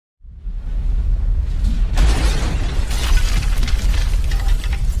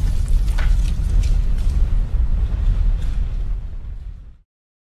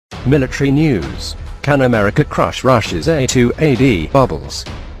Military news. Can America crush Russia's A2AD bubbles?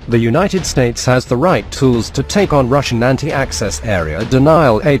 The United States has the right tools to take on Russian anti-access area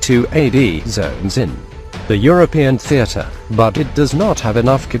denial A2AD zones in the European theater, but it does not have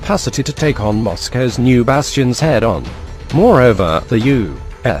enough capacity to take on Moscow's new bastions head-on. Moreover, the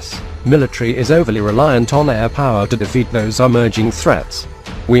U.S. military is overly reliant on air power to defeat those emerging threats.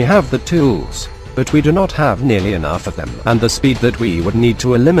 We have the tools, but we do not have nearly enough of them and the speed that we would need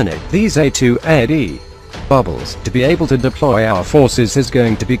to eliminate these A2AD bubbles. To be able to deploy our forces is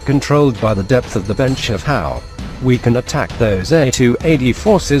going to be controlled by the depth of the bench of how we can attack those A2AD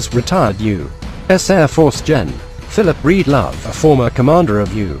forces. Retired U.S. Air Force Gen. Philip Breedlove, a former commander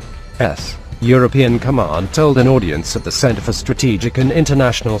of U.S. European Command, told an audience at the Center for Strategic and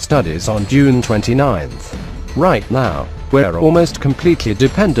International Studies on June 29th. Right now, we're almost completely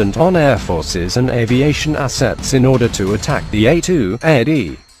dependent on air forces and aviation assets in order to attack the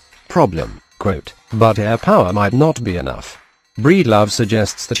A2AD problem. Quote, but air power might not be enough. Breedlove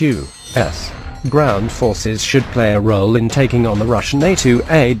suggests that U.S. ground forces should play a role in taking on the Russian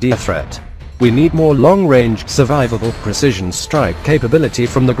A2AD threat. We need more long-range, survivable precision strike capability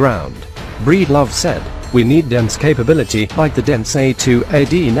from the ground. Breedlove said, we need dense capability like the dense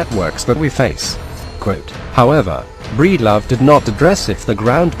A2AD networks that we face. Quote, however, Breedlove did not address if the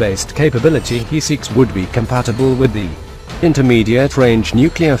ground-based capability he seeks would be compatible with the Intermediate Range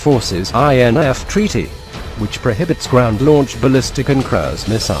Nuclear Forces (INF) Treaty, which prohibits ground-launched ballistic and cruise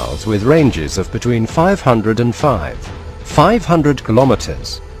missiles with ranges of between 500 and 500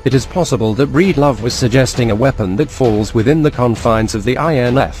 kilometers. It is possible that Breedlove was suggesting a weapon that falls within the confines of the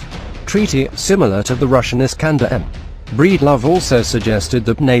INF Treaty, similar to the Russian Iskander-M. Breedlove also suggested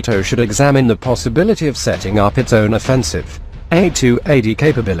that NATO should examine the possibility of setting up its own offensive A2AD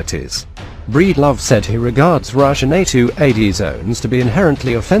capabilities. Breedlove said he regards Russian A2AD zones to be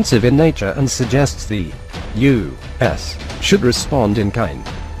inherently offensive in nature and suggests the U.S. should respond in kind.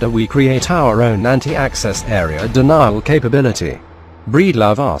 Do we create our own anti-access area denial capability?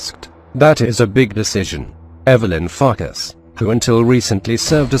 Breedlove asked. That is a big decision. Evelyn Farkas, who until recently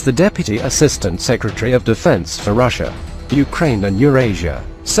served as the Deputy Assistant Secretary of Defense for Russia, Ukraine and Eurasia,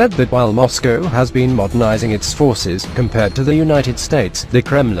 said that while Moscow has been modernizing its forces compared to the United States, the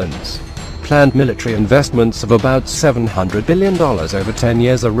Kremlin's planned military investments of about $700 billion over 10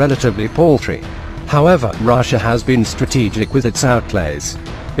 years are relatively paltry. However, Russia has been strategic with its outlays.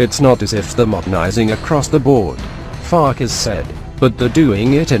 It's not as if they're modernizing across the board, Farkas said, but they're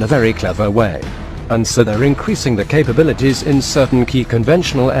doing it in a very clever way. And so they're increasing the capabilities in certain key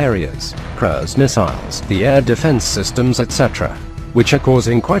conventional areas, cruise missiles, the air defense systems, etc., which are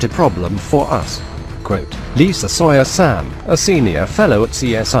causing quite a problem for us. Quote, Lisa Sawyer-Sam, a senior fellow at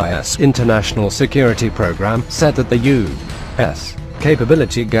CSIS International Security Program, said that the U.S.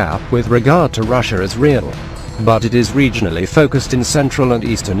 capability gap with regard to Russia is real, but it is regionally focused in Central and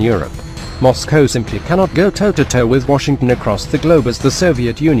Eastern Europe. Moscow simply cannot go toe-to-toe with Washington across the globe as the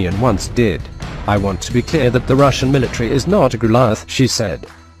Soviet Union once did. I want to be clear that the Russian military is not a Goliath, she said.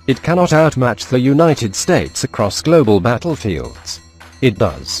 It cannot outmatch the United States across global battlefields. It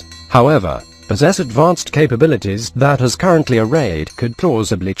does, however, possess advanced capabilities that as currently arrayed could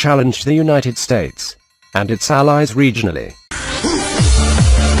plausibly challenge the United States and its allies regionally.